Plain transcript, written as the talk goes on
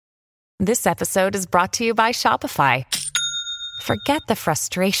This episode is brought to you by Shopify. Forget the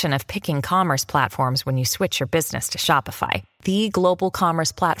frustration of picking commerce platforms when you switch your business to Shopify, the global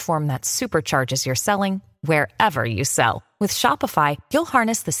commerce platform that supercharges your selling wherever you sell. With Shopify, you'll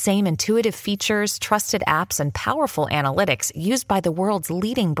harness the same intuitive features, trusted apps, and powerful analytics used by the world's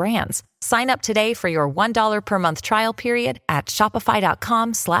leading brands. Sign up today for your $1 per month trial period at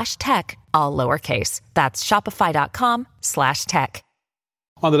shopify.com/tech, all lowercase. That's shopify.com/tech.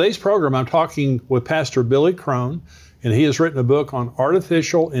 On today's program, I'm talking with Pastor Billy Crone, and he has written a book on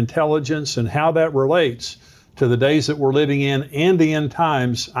artificial intelligence and how that relates to the days that we're living in and the end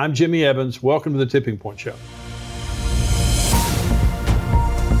times. I'm Jimmy Evans. Welcome to the Tipping Point Show.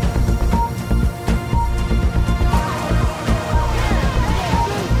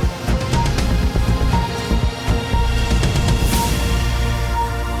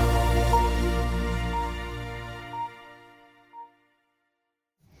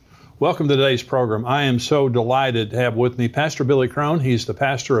 Welcome to today's program. I am so delighted to have with me Pastor Billy Crone. He's the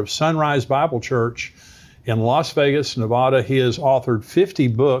pastor of Sunrise Bible Church in Las Vegas, Nevada. He has authored 50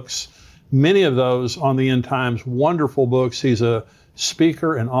 books, many of those on the end times, wonderful books. He's a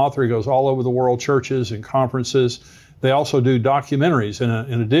speaker and author. He goes all over the world, churches and conferences. They also do documentaries.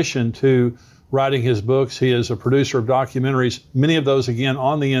 In addition to writing his books, he is a producer of documentaries, many of those, again,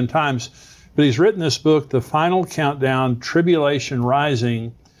 on the end times. But he's written this book, The Final Countdown, Tribulation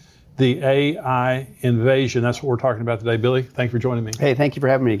Rising, the AI Invasion. That's what we're talking about today. Billy, thank you for joining me. Hey, thank you for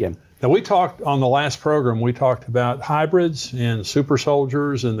having me again. Now, we talked on the last program, we talked about hybrids and super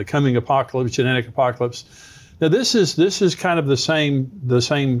soldiers and the coming apocalypse, genetic apocalypse. Now, this is kind of the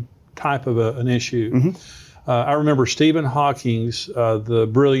same type of an issue. Mm-hmm. I remember Stephen Hawking, the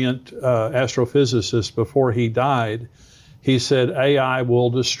brilliant astrophysicist, before he died, he said AI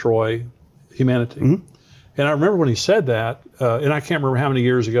will destroy humanity. Mm-hmm. And I remember when he said that, and I can't remember how many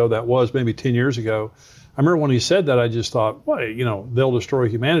years ago that was, maybe 10 years ago. I remember when he said that, I just thought, well, they'll destroy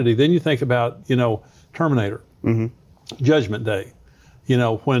humanity. Then you think about, Terminator, mm-hmm. Judgment Day,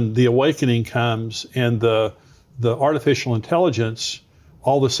 when the awakening comes and the artificial intelligence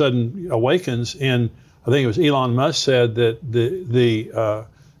all of a sudden awakens. And I think it was Elon Musk said that the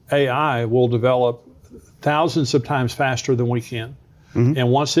AI will develop thousands of times faster than we can. Mm-hmm.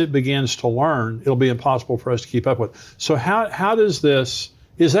 And once it begins to learn, it'll be impossible for us to keep up with. So how does this,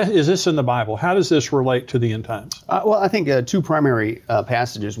 is this in the Bible? How does this relate to the end times? Well, I think two primary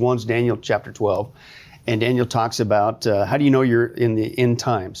passages. One's Daniel chapter 12. And Daniel talks about how do you know you're in the end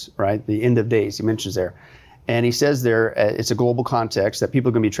times, right? The end of days, he mentions there. And he says there, it's a global context that people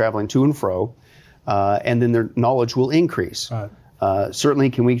are going to be traveling to and fro, and then their knowledge will increase. Right.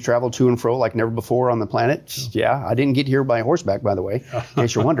 Certainly, can we travel to and fro like never before on the planet? Yeah, I didn't get here by horseback, by the way, in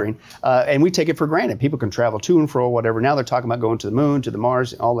case you're wondering. And we take it for granted. People can travel to and fro, whatever. Now they're talking about going to the moon, to the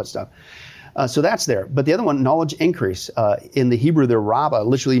Mars, all that stuff. So that's there. But the other one, knowledge increase. In the Hebrew, the rabba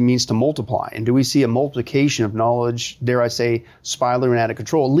literally means to multiply. And do we see a multiplication of knowledge, dare I say, spiraling out of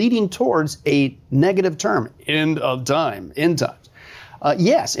control, leading towards a negative term, end of time, end times?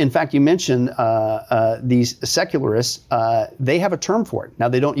 Yes. In fact, you mentioned these secularists, they have a term for it. Now,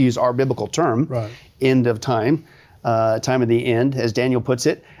 they don't use our biblical term, right. End of time, time of the end, as Daniel puts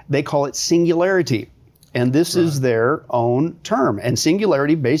it. They call it singularity. And this right. is their own term. And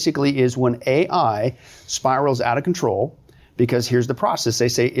singularity basically is when AI spirals out of control, because here's the process. They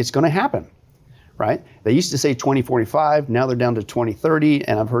say it's going to happen. Right? They used to say 2045, now they're down to 2030,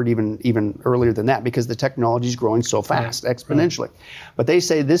 and I've heard even earlier than that because the technology is growing so fast, right. exponentially. Right. But they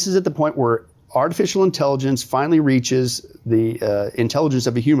say this is at the point where artificial intelligence finally reaches the intelligence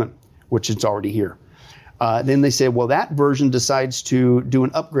of a human, which it's already here. Then they say, well, that version decides to do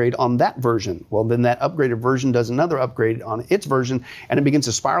an upgrade on that version. Well, then that upgraded version does another upgrade on its version, and it begins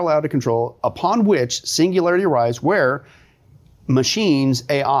to spiral out of control, upon which singularity arrives, where machines,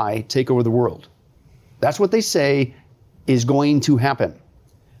 AI, take over the world. That's what they say is going to happen.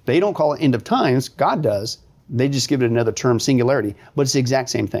 They don't call it end of times. God does. They just give it another term, singularity, but it's the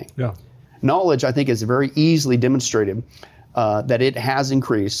exact same thing. Yeah. Knowledge, I think, is very easily demonstrated that it has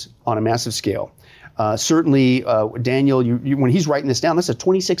increased on a massive scale. Certainly, Daniel, when he's writing this down, that's a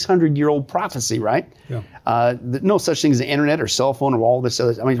 2,600-year-old prophecy, right? Yeah. No such thing as the internet or cell phone or all this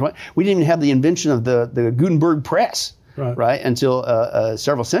other. I mean, we didn't even have the invention of the Gutenberg press. Right, until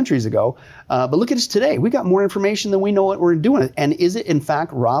several centuries ago. But look at us today. We got more information than we know what we're doing. And is it, in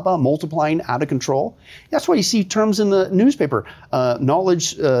fact, Rabba multiplying out of control? That's why you see terms in the newspaper,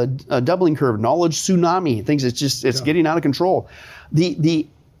 knowledge doubling curve, knowledge tsunami, things. It's getting out of control. The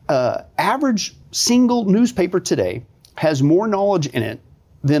average single newspaper today has more knowledge in it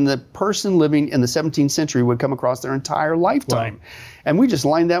than the person living in the 17th century would come across their entire lifetime. Right. And we just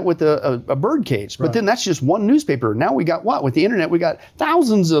lined that with a bird cage. But then that's just one newspaper. Now we got what? With the internet, we got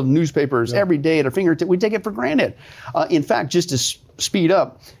thousands of newspapers every day at our fingertips. We take it for granted. In fact, just to speed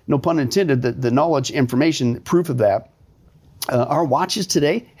up, no pun intended, the knowledge, information, proof of that, our watches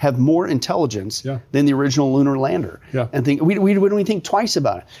today have more intelligence than the original lunar lander. And we don't even think twice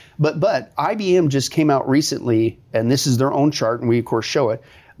about it. But IBM just came out recently, and this is their own chart, and we of course show it.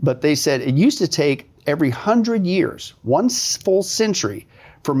 But they said it used to take every 100 years, one full century,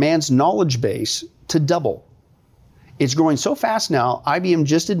 for man's knowledge base to double. It's growing so fast now, IBM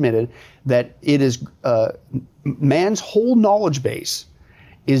just admitted that it is man's whole knowledge base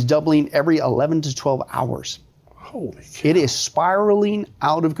is doubling every 11 to 12 hours. Holy cow. It is spiraling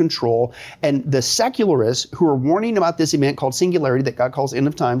out of control. And the secularists who are warning about this event called singularity that God calls end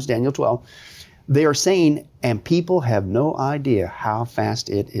of times, Daniel 12, they are saying, and people have no idea how fast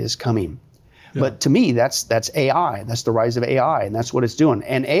it is coming. But to me, that's AI. That's the rise of AI, and that's what it's doing.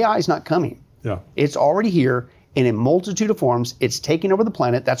 And AI is not coming. It's already here in a multitude of forms. It's taking over the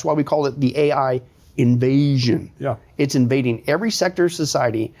planet. That's why we call it the AI invasion. It's invading every sector of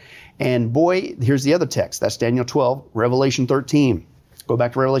society. And boy, here's the other text. That's Daniel 12, Revelation 13. Go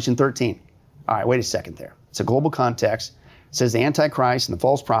back to Revelation 13. All right, wait a second there. It's a global context. It says the Antichrist and the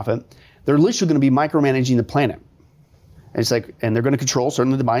false prophet, they're literally going to be micromanaging the planet. And it's like, and they're going to control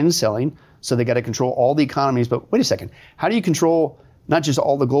certainly the buying and selling. So they got to control all the economies. But wait a second. How do you control not just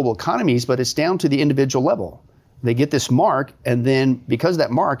all the global economies, but it's down to the individual level? They get this mark, and then because of that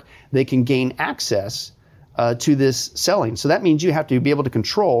mark, they can gain access to this selling. So that means you have to be able to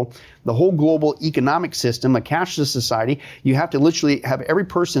control the whole global economic system, a cashless society. You have to literally have every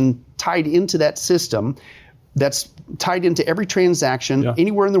person tied into that system that's tied into every transaction,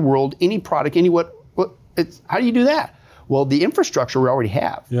 anywhere in the world, any product, how do you do that? Well, the infrastructure we already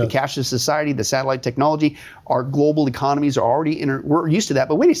have, the cashless society, the satellite technology, our global economies are already, we're used to that.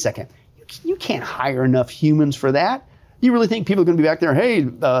 But wait a second, you can't hire enough humans for that. You really think people are going to be back there, hey,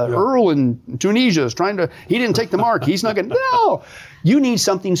 Earl in Tunisia is he didn't take the mark, he's not going to, no. You need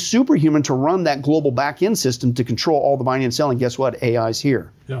something superhuman to run that global back-end system to control all the buying and selling. Guess what? AI's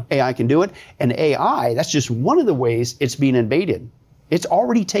here. AI can do it. And AI, that's just one of the ways it's being invaded. It's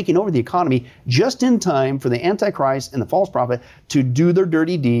already taken over the economy just in time for the Antichrist and the false prophet to do their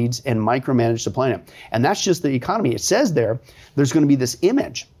dirty deeds and micromanage the planet. And that's just the economy. It says there's going to be this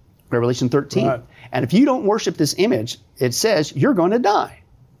image, Revelation 13. Right. And if you don't worship this image, it says you're going to die.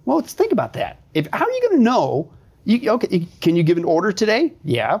 Well, let's think about that. How are you going to know? Can you give an order today?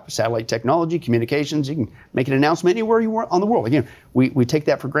 Yeah, satellite technology, communications, you can make an announcement anywhere you are on the world. Again, we take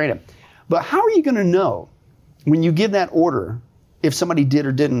that for granted. But how are you going to know when you give that order if somebody did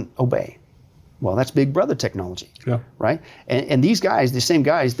or didn't obey? Well, that's Big Brother technology, right? And these guys, the same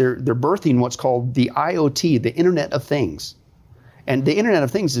guys, they're birthing what's called the IoT, the Internet of Things. And the Internet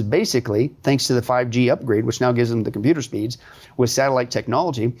of Things is basically, thanks to the 5G upgrade, which now gives them the computer speeds with satellite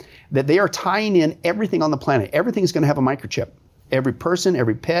technology, that they are tying in everything on the planet. Everything's going to have a microchip. Every person,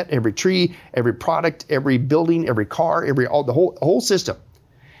 every pet, every tree, every product, every building, every car, the whole system.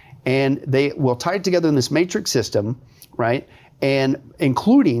 And they will tie it together in this matrix system, right? And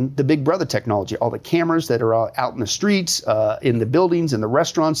including the Big Brother technology, all the cameras that are out in the streets, in the buildings, in the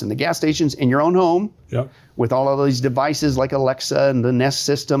restaurants, in the gas stations, in your own home, with all of these devices like Alexa and the Nest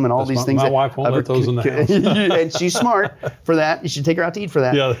system and all these things. My wife won't let those in the house. And she's smart for that. You should take her out to eat for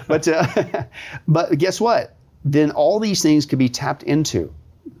that. Yeah. But guess what? Then all these things could be tapped into,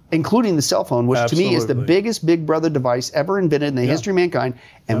 including the cell phone, which to me is the biggest Big Brother device ever invented in the history of mankind.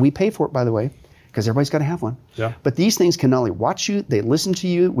 And we pay for it, by the way, because everybody's got to have one. But these things can not only watch you, they listen to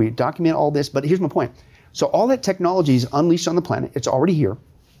you, we document all this, but here's my point. So all that technology is unleashed on the planet. It's already here.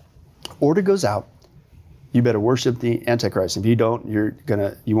 Order goes out. You better worship the Antichrist. If you don't,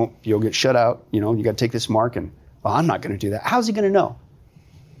 you'll get shut out. You got to take this mark, and I'm not going to do that. How's he going to know?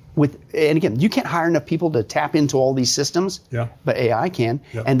 And again, you can't hire enough people to tap into all these systems, but AI can,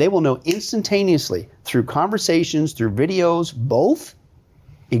 and they will know instantaneously through conversations, through videos, both,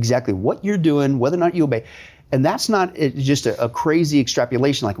 exactly what you're doing, whether or not you obey. And that's not just a crazy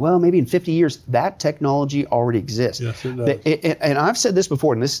extrapolation like, well, maybe in 50 years, that technology already exists. Yes, it does. And I've said this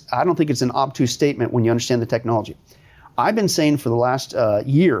before, and I don't think it's an obtuse statement when you understand the technology. I've been saying for the last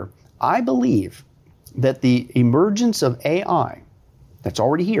year, I believe that the emergence of AI that's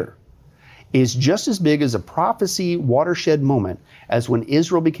already here is just as big as a prophecy watershed moment as when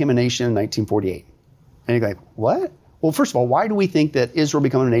Israel became a nation in 1948. And you're like, what? Well, first of all, why do we think that Israel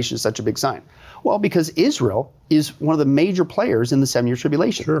becoming a nation is such a big sign? Well, because Israel is one of the major players in the 7-year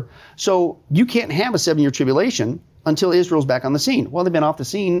tribulation. Sure. So you can't have a 7-year tribulation until Israel's back on the scene. Well, they've been off the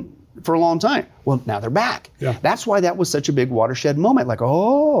scene for a long time. Well, now they're back. Yeah. That's why that was such a big watershed moment. Like,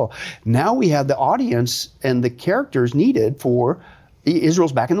 oh, now we have the audience and the characters needed for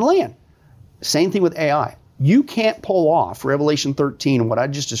Israel's back in the land. Same thing with AI. You can't pull off Revelation 13 and what I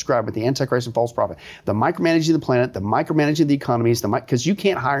just described with the Antichrist and false prophet, the micromanaging of the planet, the micromanaging of the economies, because you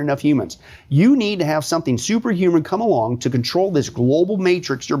can't hire enough humans. You need to have something superhuman come along to control this global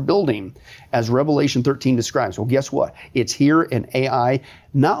matrix you're building, as Revelation 13 describes. Well, guess what? It's here, and AI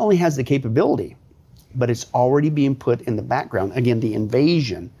not only has the capability, but it's already being put in the background. Again, the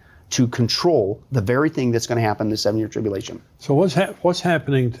invasion to control the very thing that's going to happen in the 7-year tribulation. So what's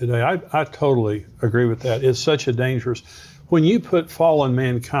happening today? I totally agree with that. It's such a dangerous, when you put fallen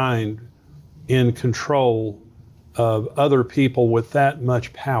mankind in control of other people with that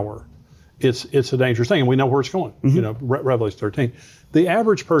much power, it's a dangerous thing, and we know where it's going. Mm-hmm. You know, Revelation 13. The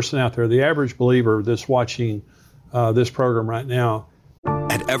average person out there, the average believer that's watching this program right now.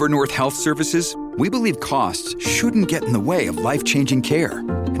 At Evernorth Health Services, we believe costs shouldn't get in the way of life-changing care,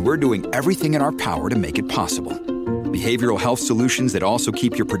 and we're doing everything in our power to make it possible. Behavioral health solutions that also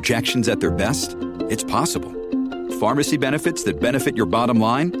keep your projections at their best? It's possible. Pharmacy benefits that benefit your bottom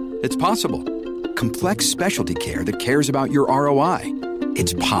line? It's possible. Complex specialty care that cares about your ROI?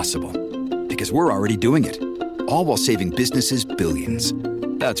 It's possible. Because we're already doing it. All while saving businesses billions.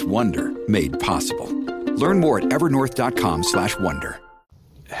 That's Wonder made possible. Learn more at evernorth.com/wonder.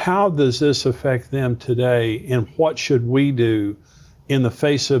 How does this affect them today, and what should we do in the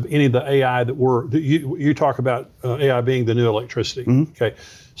face of any of the AI that you talk about AI being the new electricity? Mm-hmm. Okay,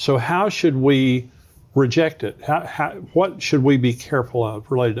 so how should we reject it? What should we be careful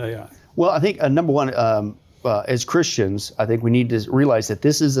of related to AI? Well, I think number one, as Christians, I think we need to realize that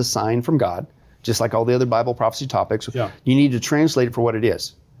this is a sign from God, just like all the other Bible prophecy topics. Yeah. You need to translate it for what it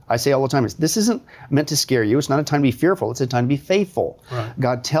is. I say all the time, this isn't meant to scare you. It's not a time to be fearful. It's a time to be faithful. Right.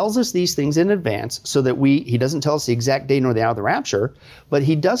 God tells us these things in advance so that he doesn't tell us the exact day nor the hour of the rapture, but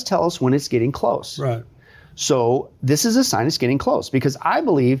he does tell us when it's getting close. Right. So this is a sign it's getting close, because I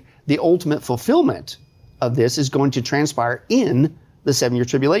believe the ultimate fulfillment of this is going to transpire in the 7-year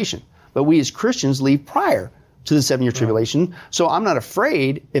tribulation. But we as Christians leave prior to the 7-year tribulation. So I'm not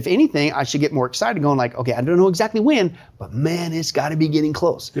afraid. If anything, I should get more excited, going like, okay, I don't know exactly when, but man, it's got to be getting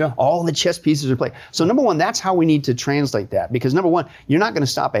close. Yeah. All the chess pieces are played. So number one, that's how we need to translate that, because number one, you're not going to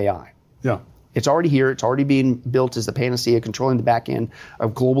stop AI. Yeah. It's already here. It's already being built as the panacea, controlling the back end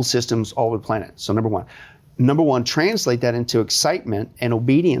of global systems all over the planet. So number one, translate that into excitement and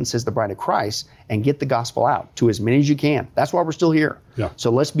obedience as the bride of Christ, and get the gospel out to as many as you can. That's why we're still here. Yeah. So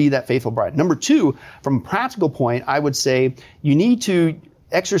let's be that faithful bride. Number two, from a practical point, I would say you need to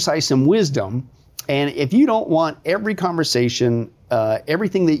exercise some wisdom. And if you don't want every conversation,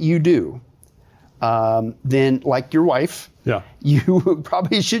 everything that you do, then like your wife, yeah, you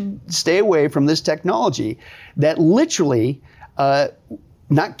probably should stay away from this technology that literally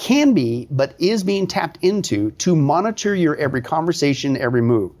not can be, but is being tapped into to monitor your every conversation, every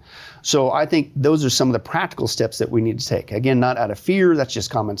move. So I think those are some of the practical steps that we need to take. Again, not out of fear, that's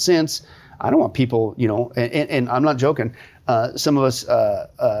just common sense. I don't want people, and I'm not joking. Some of us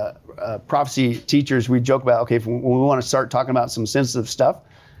prophecy teachers, we joke about, okay, when we want to start talking about some sensitive stuff,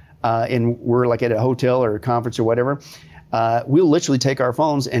 and we're like at a hotel or a conference or whatever, we'll literally take our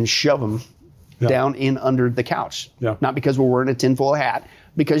phones and shove them down in under the couch. Yeah. Not because we're wearing a tinfoil hat,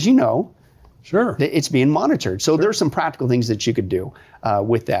 because sure, it's being monitored. So there's some practical things that you could do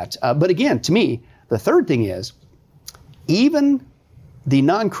with that. But again, to me, the third thing is, even the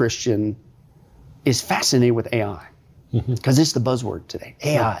non-Christian is fascinated with AI. Because it's the buzzword today.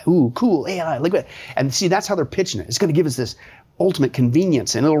 AI, ooh, cool, AI, look at that. And see, that's how they're pitching it. It's going to give us this ultimate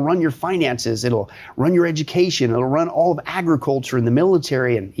convenience, and it'll run your finances, it'll run your education, it'll run all of agriculture and the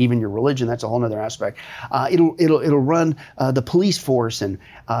military and even your religion. That's a whole other aspect. It'll run the police force, and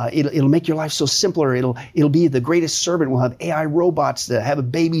it'll make your life so simpler. It'll be the greatest servant. We'll have AI robots that have a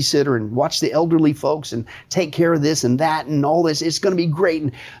babysitter and watch the elderly folks and take care of this and that and all this. It's going to be great.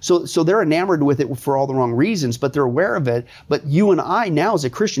 And so they're enamored with it for all the wrong reasons, but they're aware of it. But you and I now, as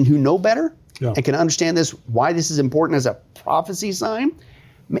a Christian who know better, and can understand this, why this is important as a prophecy sign.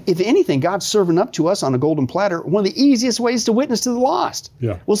 If anything, God's serving up to us on a golden platter one of the easiest ways to witness to the lost.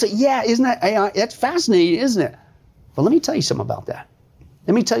 Yeah. We'll say, yeah, isn't that AI? That's fascinating, isn't it? But let me tell you something about that.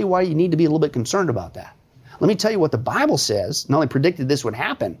 Let me tell you why you need to be a little bit concerned about that. Let me tell you what the Bible says, not only predicted this would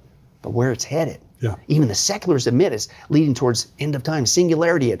happen, but where it's headed. Yeah. Even the seculars admit it's leading towards end of time,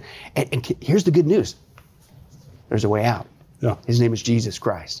 singularity. And here's the good news. There's a way out. Yeah. His name is Jesus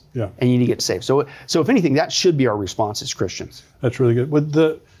Christ. Yeah. And you need to get saved. So if anything, that should be our response as Christians. That's really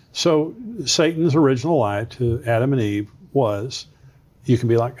good. So Satan's original lie to Adam and Eve was, you can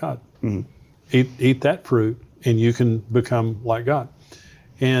be like God. Mm-hmm. Eat that fruit, and you can become like God.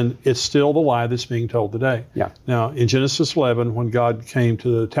 And it's still the lie that's being told today. Yeah. Now, in Genesis 11, when God came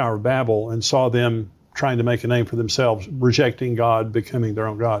to the Tower of Babel and saw them trying to make a name for themselves, rejecting God, becoming their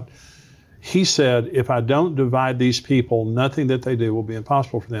own God, he said, if I don't divide these people, nothing that they do will be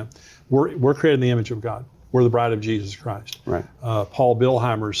impossible for them. We're created in the image of God. We're the bride of Jesus Christ. Right. Paul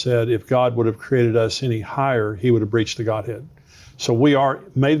Bilheimer said, if God would have created us any higher, he would have breached the Godhead. So we are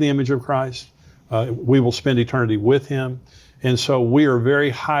made in the image of Christ. We will spend eternity with him. And so we are very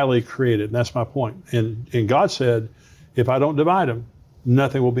highly created. And that's my point. And God said, if I don't divide them,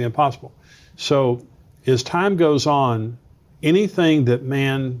 nothing will be impossible. So as time goes on, anything that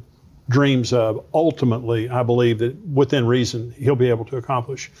man dreams of, ultimately, I believe that within reason, he'll be able to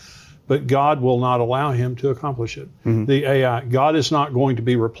accomplish. But God will not allow him to accomplish it. Mm-hmm. The AI, God is not going to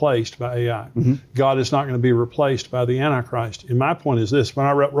be replaced by AI. Mm-hmm. God is not going to be replaced by the Antichrist. And my point is this, when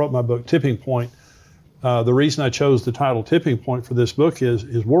I wrote my book, Tipping Point, the reason I chose the title Tipping Point for this book is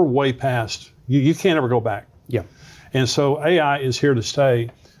we're way past, you can't ever go back. Yeah. And so AI is here to stay.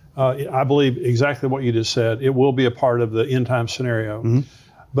 I believe exactly what you just said. It will be a part of the end time scenario. Mm-hmm.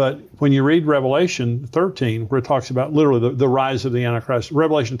 But when you read Revelation 13, where it talks about literally the rise of the Antichrist,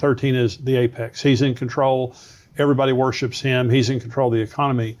 Revelation 13 is the apex. He's in control. Everybody worships him. He's in control of the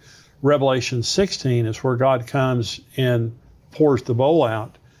economy. Revelation 16 is where God comes and pours the bowl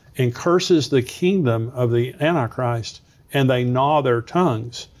out and curses the kingdom of the Antichrist, and they gnaw their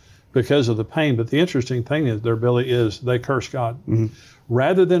tongues because of the pain. But the interesting thing is, they curse God. Mm-hmm.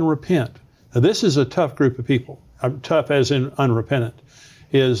 Rather than repent. Now, this is a tough group of people. Tough as in unrepentant.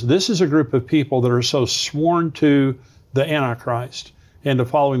 This is a group of people that are so sworn to the Antichrist and to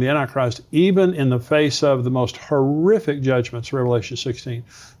following the Antichrist, even in the face of the most horrific judgments, Revelation 16,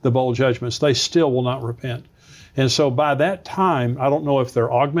 the bowl judgments, they still will not repent. And so by that time, I don't know if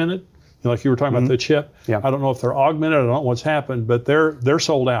they're augmented, like you were talking about the chip. Yeah. I don't know if they're augmented, I don't know what's happened, but they're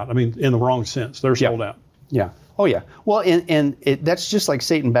sold out. I mean, in the wrong sense, they're sold out. Yeah. Oh, yeah. Well, and that's just like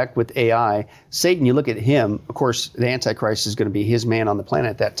Satan back with AI. Satan, you look at him, of course, the Antichrist is going to be his man on the planet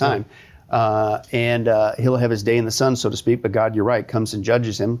at that time. And he'll have his day in the sun, so to speak. But God, you're right, comes and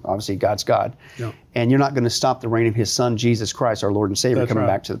judges him. Obviously, God's God. Yeah. And you're not going to stop the reign of his son, Jesus Christ, our Lord and Savior, coming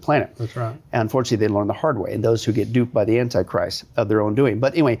back to the planet. That's right. And unfortunately, they learn the hard way. And those who get duped by the Antichrist of their own doing.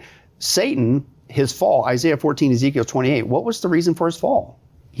 But anyway, Satan, his fall, Isaiah 14, Ezekiel 28, what was the reason for his fall?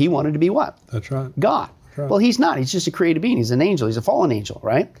 He wanted to be what? That's right. God. Right. Well, he's not. He's just a created being. He's an angel. He's a fallen angel,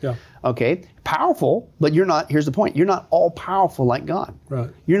 right? Yeah. Okay. Powerful, but you're not. Here's the point. You're not all powerful like God. Right.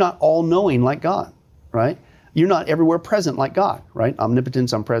 You're not all knowing like God, right? You're not everywhere present like God, right?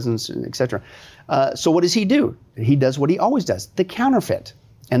 Omnipotence, omnipresence, etc. So what does he do? He does what he always does, the counterfeit.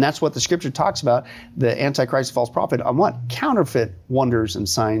 And that's what the scripture talks about, the Antichrist, false prophet, on what? Counterfeit wonders and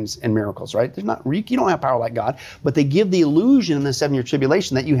signs and miracles, right? There's not, you don't have power like God, but they give the illusion in the 7-year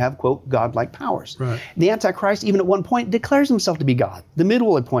tribulation that you have, quote, God-like powers. Right. The Antichrist, even at one point, declares himself to be God, the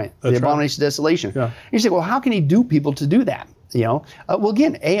midway point, the abomination of desolation. Yeah. You say, well, how can he dupe people to do that? Well,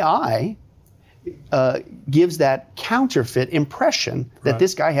 again, AI gives that counterfeit impression that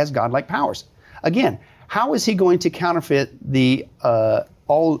this guy has God-like powers. Again, how is he going to counterfeit the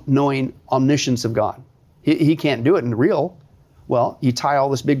all-knowing omniscience of God? He can't do it in the real. Well, you tie all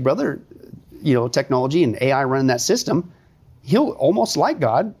this Big Brother, technology and AI running that system, he'll almost like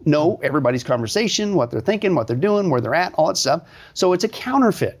God know everybody's conversation, what they're thinking, what they're doing, where they're at, all that stuff. So it's a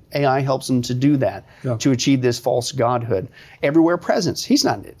counterfeit. AI helps him to do that, to achieve this false godhood. Everywhere presence. He's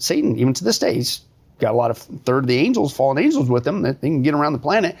not, Satan, even to this day, he's got a lot of third of the angels, fallen angels with him, that they can get around the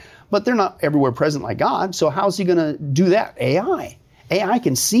planet, but they're not everywhere present like God. So how's he going to do that? AI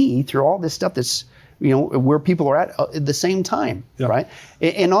can see through all this stuff that's, where people are at the same time, right?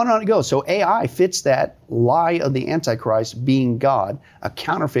 And on it goes. So AI fits that lie of the Antichrist being God, a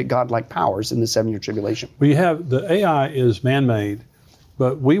counterfeit God-like powers in the 7-year tribulation. Well, you have, the AI is man-made,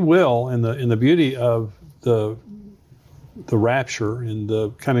 but we will, in the beauty of the rapture and the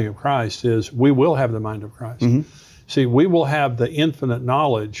coming of Christ, is we will have the mind of Christ. Mm-hmm. See, we will have the infinite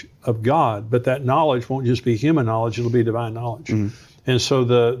knowledge of God, but that knowledge won't just be human knowledge, it'll be divine knowledge. Mm-hmm. And so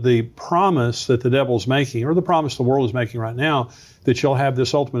the promise that the devil's making, or the promise the world is making right now, that you'll have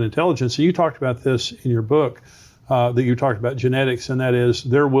this ultimate intelligence. So you talked about this in your book, that you talked about genetics, and that is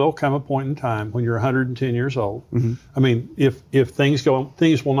there will come a point in time when you're 110 years old. Mm-hmm. I mean, if things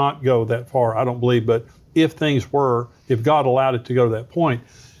will not go that far, I don't believe, but if God allowed it to go to that point,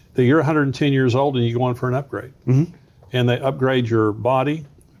 that you're 110 years old and you go in for an upgrade. And they upgrade your body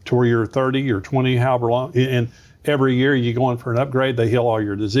to where you're 30 or 20, however long. And every year you go in for an upgrade. They heal all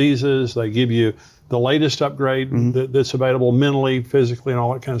your diseases. They give you the latest upgrade that's available mentally, physically, and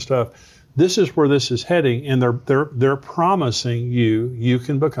all that kind of stuff. This is where this is heading, and they're promising you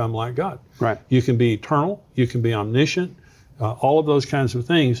can become like God. Right. You can be eternal. You can be omniscient. All of those kinds of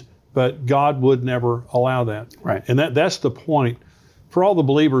things. But God would never allow that. Right. And that's the point for all the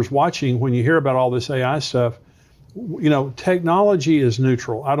believers watching. When you hear about all this AI stuff, technology is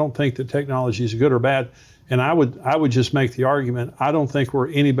neutral. I don't think that technology is good or bad. And I would just make the argument, I don't think we're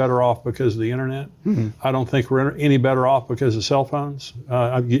any better off because of the internet. I don't think we're any better off because of cell phones.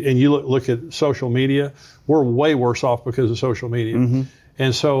 And you look at social media, we're way worse off because of social media.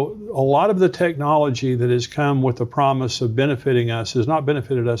 And so a lot of the technology that has come with the promise of benefiting us has not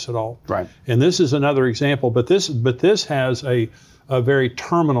benefited us at all. Right. And this is another example, but this has a very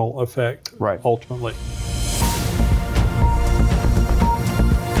terminal effect, right, ultimately.